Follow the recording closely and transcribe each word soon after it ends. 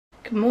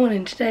Good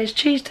morning, today is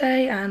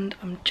Tuesday and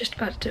I'm just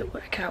about to do a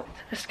workout.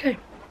 Let's go.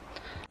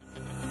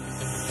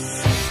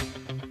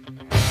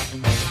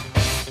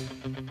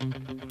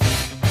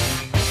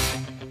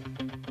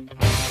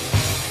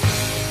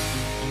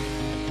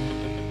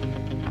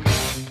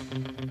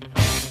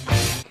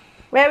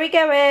 Where are we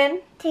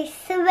going? To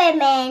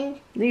swimming.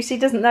 Lucy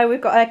doesn't know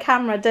we've got her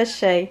camera, does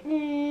she?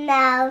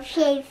 No,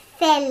 she's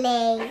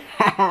silly.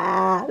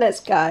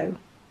 Let's go.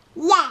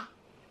 Yeah.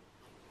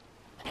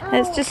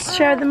 Let's just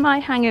show them my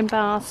hanging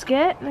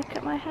basket. Look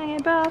at my hanging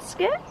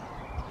basket.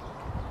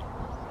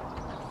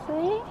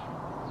 See?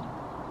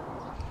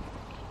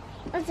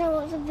 I don't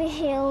want to be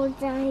here all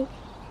day.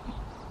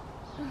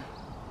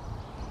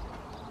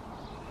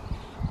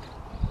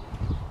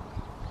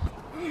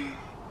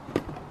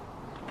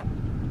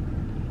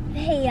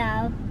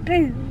 Here,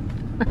 boom.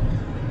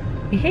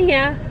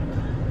 Here.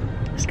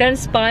 Let's go and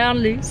spy on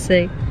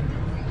Lucy.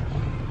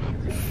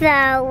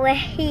 So we're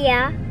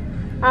here,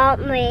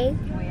 aren't we?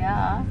 We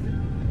are.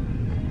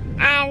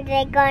 And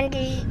they're going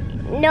to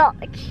not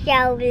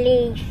show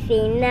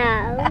Lucy,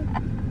 no.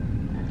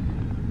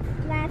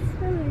 That's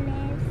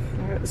swimming.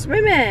 We're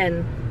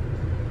swimming.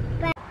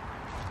 2,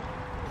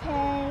 3.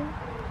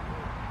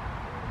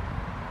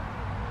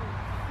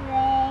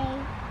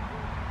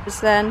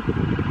 Just then.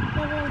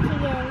 We're going to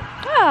you.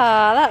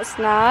 Ah, that's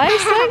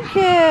nice. Thank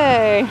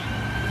you.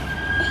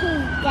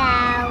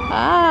 Down.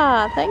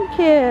 Ah, thank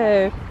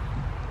you.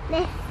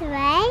 This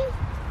way.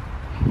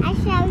 I'll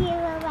show you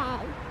a way.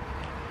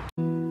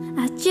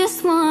 I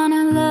just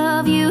wanna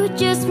love you,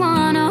 just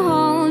wanna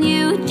hold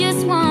you,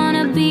 just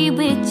wanna be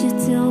with you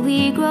till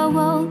we grow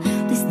old.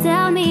 Please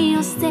tell me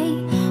you'll stay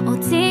or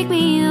take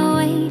me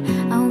away.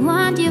 I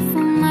want you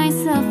for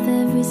myself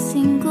every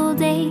single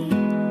day.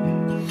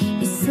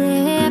 You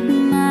set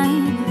my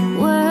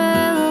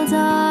world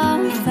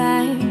on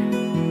fire.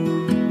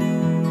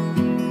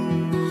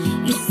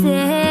 You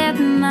set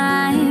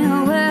my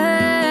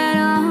world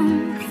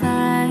on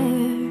fire.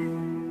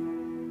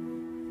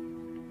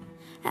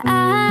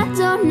 I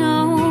don't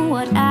know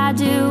what I'd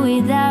do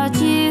without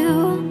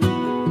you.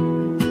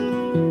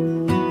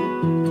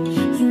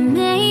 You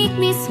make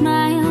me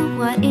smile,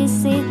 what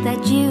is it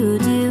that you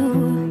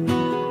do?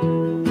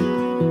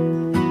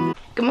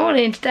 Good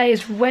morning, today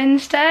is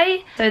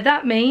Wednesday, so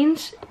that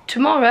means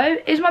tomorrow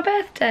is my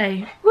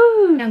birthday.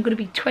 Woo! I'm going to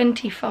be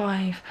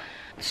 25.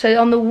 So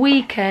on the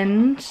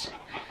weekends,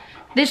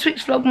 this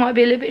week's vlog might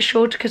be a little bit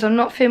shorter because I'm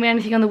not filming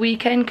anything on the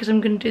weekend because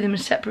I'm going to do them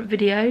as separate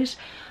videos.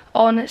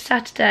 On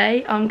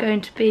Saturday, I'm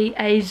going to be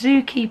a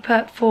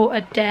zookeeper for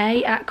a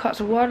day at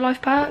Cotswold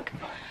Wildlife Park.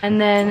 And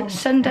then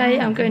Sunday,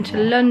 I'm going to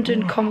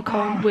London Comic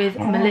Con with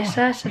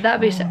Melissa, so that'll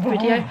be a separate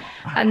video.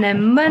 And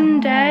then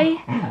Monday,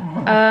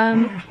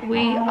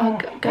 we are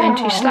going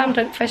to Slam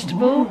Dunk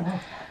Festival.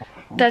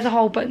 There's a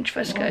whole bunch of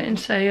us going,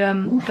 so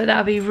but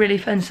that'll be really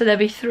fun. So there'll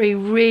be 3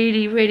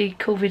 really, really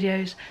cool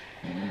videos.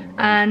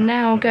 And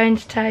now I'm going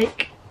to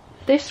take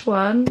this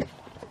one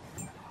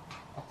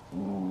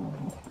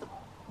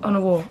on a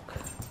walk.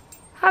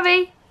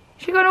 Avi,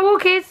 should we go on a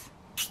walkies?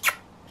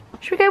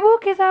 Should we go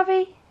walkies,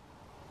 Avi?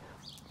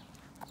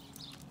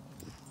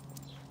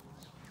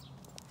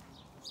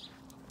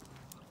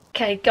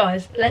 Okay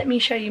guys, let me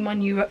show you my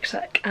new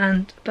rucksack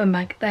and bum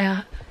bag. They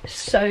are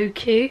so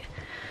cute.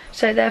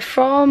 So they're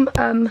from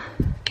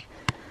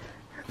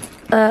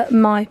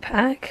My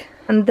Pack,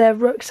 and their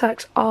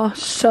rucksacks are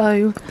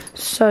so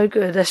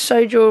good. They're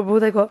so durable.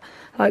 They've got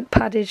like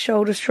padded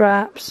shoulder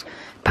straps,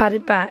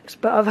 padded backs,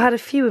 but I've had a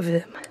few of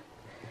them.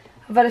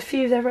 I've had a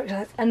few of their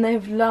rucksacks and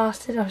they've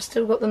lasted. I've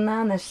still got them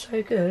now and they're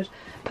so good.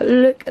 But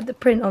look at the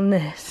print on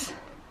this.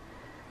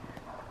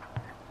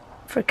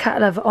 For a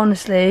cat lover,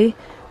 honestly,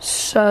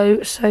 so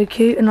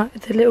cute. And like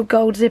the little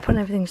gold zip on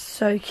everything's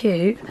so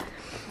cute.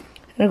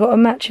 And I've got a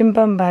matching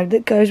bum bag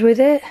that goes with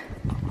it.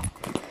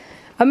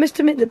 I must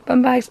admit the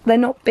bum bags, they're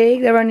not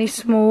big, they're only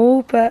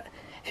small, but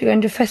if you're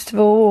going to a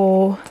festival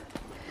or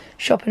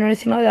shopping or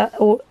anything like that,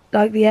 or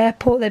like the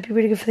airport, they'd be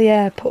really good for the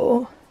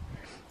airport.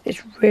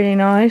 It's really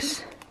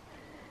nice.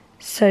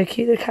 So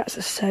cute, the cats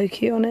are so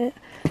cute on it.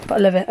 But I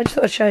love it, I just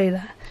thought I'd show you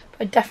that.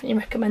 But I definitely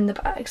recommend the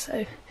bag,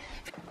 so.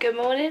 Good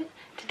morning,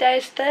 today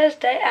is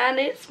Thursday and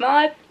it's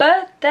my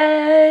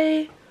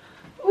birthday.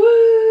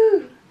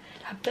 Woo!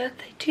 Happy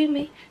birthday to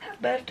me, happy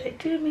birthday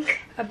to me,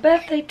 happy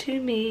birthday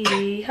to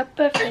me, happy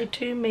birthday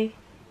to me.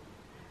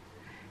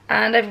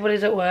 And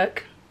everybody's at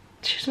work.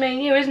 It's just me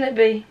and you, isn't it,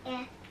 B?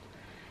 Yeah.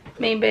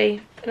 Me and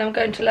B. And I'm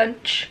going to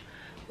lunch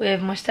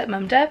with my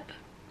stepmom Deb.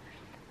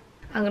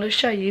 I'm going to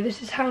show you,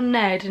 this is how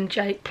Ned and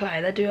Jake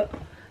play. They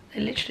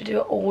literally do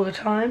it all the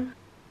time.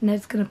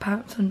 Ned's going to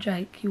pounce on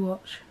Jake, you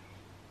watch.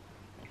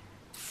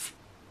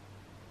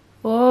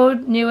 Oh,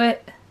 knew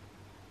it.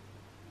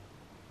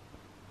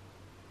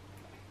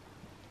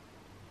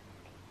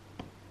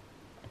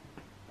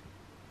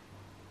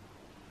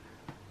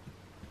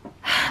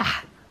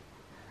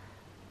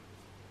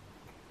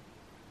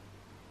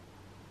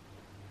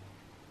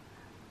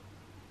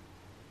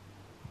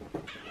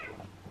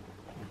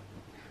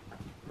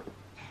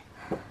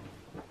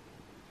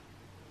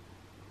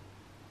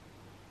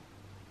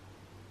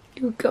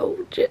 You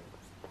gorgeous.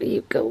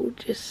 You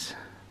gorgeous.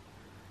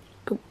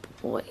 Good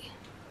boy.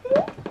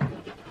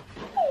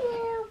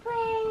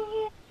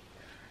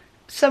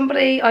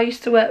 Somebody I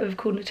used to work with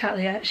called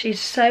Natalia, she's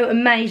so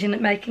amazing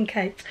at making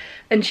cakes,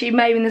 and she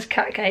made me this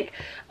cat cake.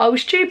 I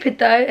was stupid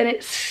though, and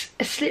it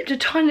slipped a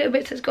tiny little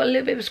bit, so it's got a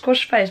little bit of a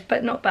squash face,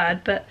 but not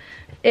bad. But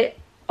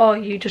oh,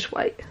 you just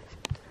wait.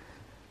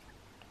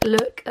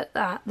 Look at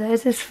that,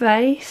 there's his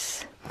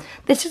face.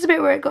 This is the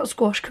bit where it got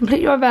squashed,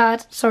 completely my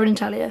bad, sorry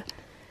Natalia.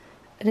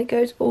 And it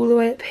goes all the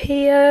way up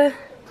here,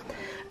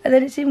 and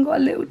then it's even got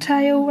a little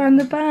tail around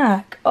the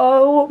back.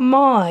 Oh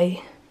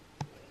my.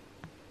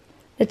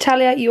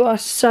 Natalia, you are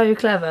so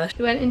clever.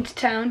 We went into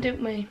town,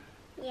 didn't we?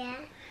 Yeah.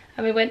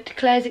 And we went to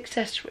Claire's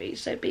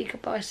Accessories, so B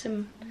could buy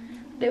some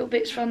little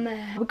bits from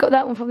there. We got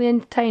that one from the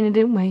entertainer,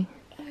 didn't we?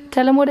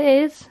 Tell them what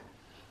it is.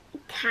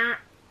 Cat.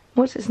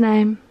 What's its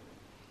name?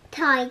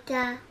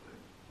 Tiger.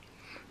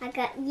 I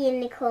got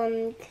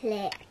unicorn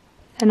clip.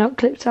 They're not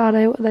clips, are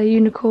they? What are they?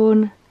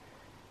 Unicorn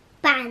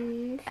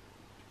Bands.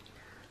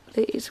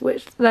 these,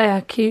 which they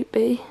are cute,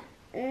 B.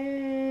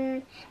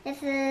 There's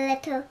a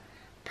little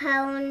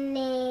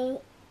pony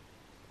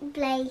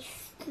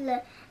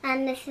bracelet,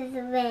 and this is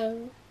a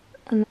ring.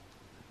 And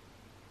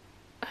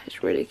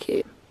it's really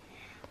cute.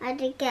 I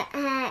did get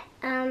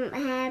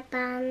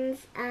hairbands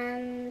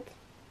and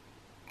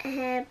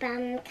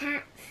hairband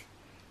cats,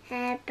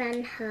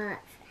 hairband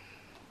hearts,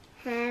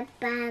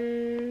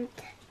 hairband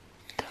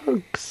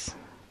Dogs.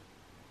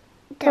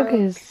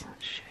 Doggies.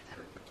 Show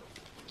them.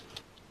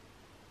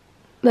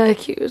 They're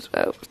cute as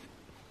well.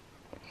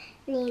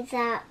 These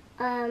are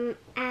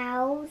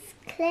owls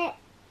clips.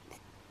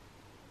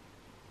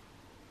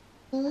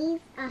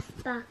 These are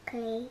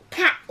sparkly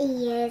cat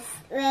ears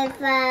with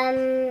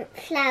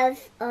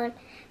flowers on,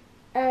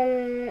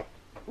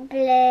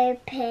 blue,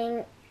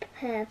 pink,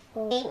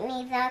 purple.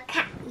 These are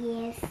cat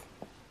ears,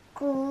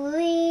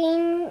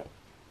 green,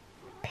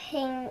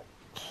 pink,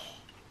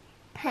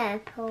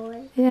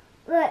 purple. Yeah.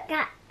 Look,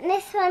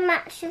 this one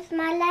matches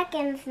my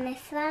leggings.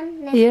 This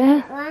one,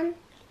 one.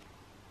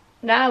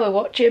 Now we're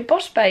watching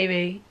Boss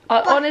Baby.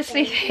 I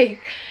honestly think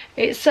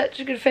it's such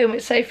a good film.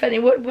 It's so funny.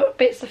 What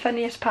bit's the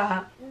funniest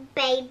part?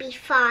 Baby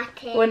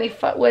farting.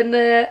 When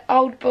the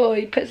old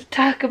boy puts a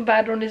talcum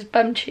powder on his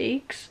bum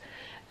cheeks,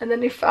 and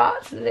then he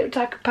farts, and the little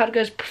talcum powder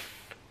goes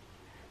poof.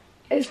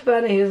 It's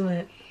funny, isn't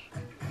it?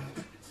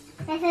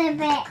 This is a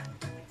bit.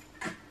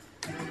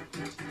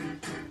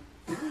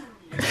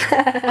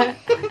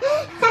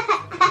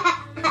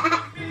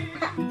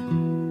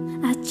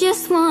 I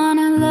just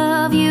wanna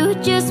love you,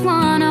 just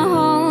wanna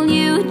hold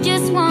you,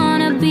 just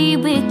wanna be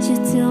with you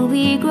till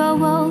we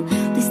grow old.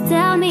 Please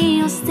tell me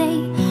you'll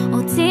stay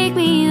or take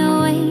me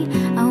away.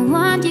 I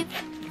want you.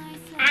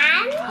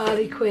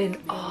 Harley Quinn.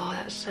 Oh,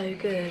 that's so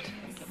good.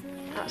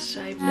 That's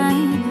so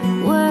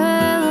good.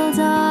 World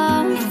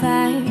on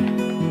fire.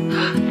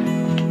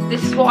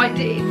 This is what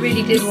I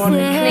really did want, a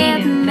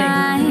cleaning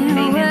thing.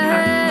 Cleaning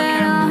pack.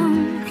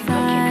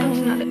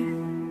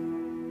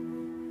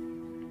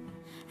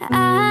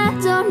 I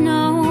don't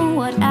know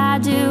what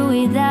I'd do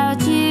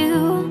without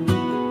you.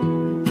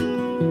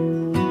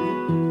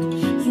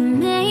 You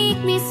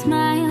make me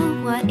smile.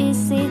 What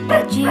is it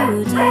that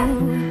you do?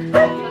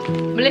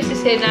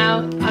 Melissa's here now.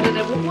 I don't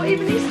know what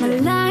even is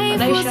this. I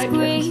know she don't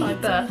put it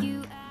inside, but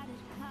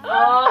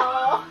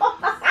oh.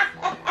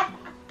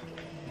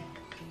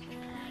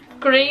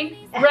 Green,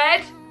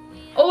 red,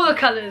 all the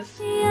colours.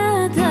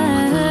 Tap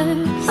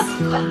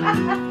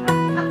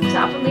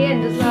on the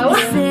end as well.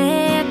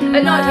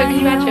 At night time, can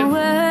you imagine?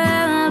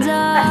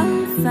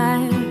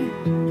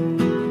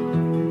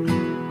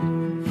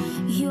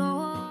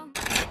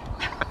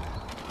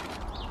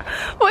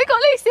 What we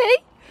got, Lucy?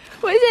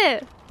 What is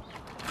it?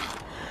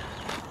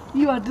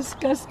 You are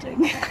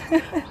disgusting.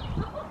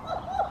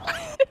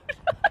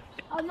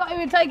 I'm not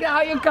even taking it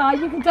out of your car.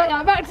 You can take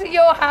that back to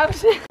your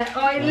house.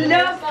 I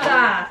love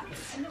that. I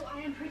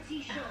am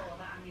pretty sure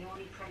that I'm the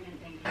only pregnant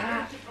thing.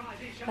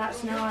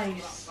 That's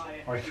nice.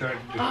 I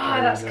certainly just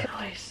That's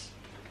nice.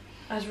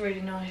 That's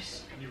really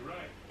nice.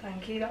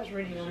 Thank you. That's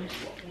really nice.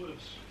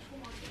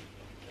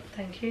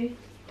 Thank you.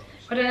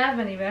 I don't have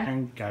any there.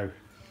 And go.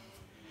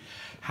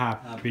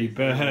 Happy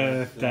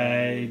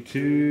birthday to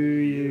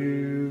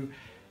you.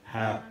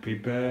 Happy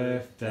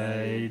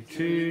birthday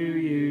to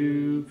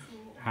you.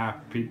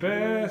 Happy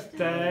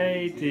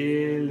birthday,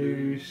 dear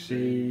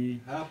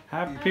Lucy.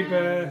 Happy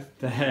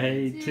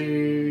birthday to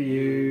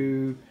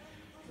you.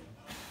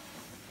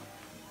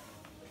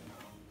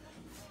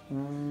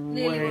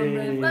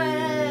 Way.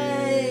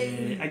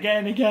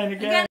 Again. Do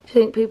you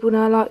think people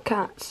now like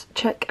cats?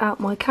 Check out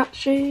my cat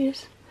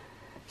shoes.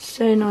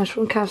 So nice,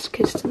 from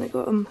Kazakhstan. They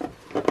got them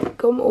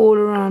all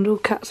around, all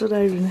cats all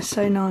over, and they're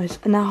so nice.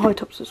 And they're high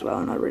tops as well,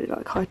 and I really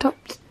like high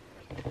tops.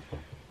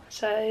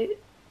 So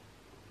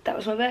that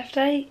was my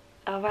birthday.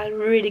 I've had a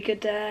really good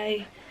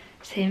day,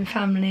 seeing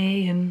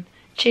family and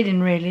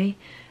chilling really.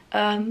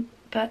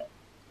 But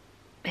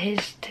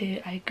here's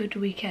to a good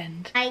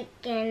weekend. Like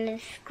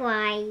and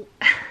subscribe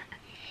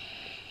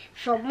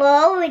for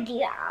more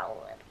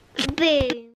videos. Boom.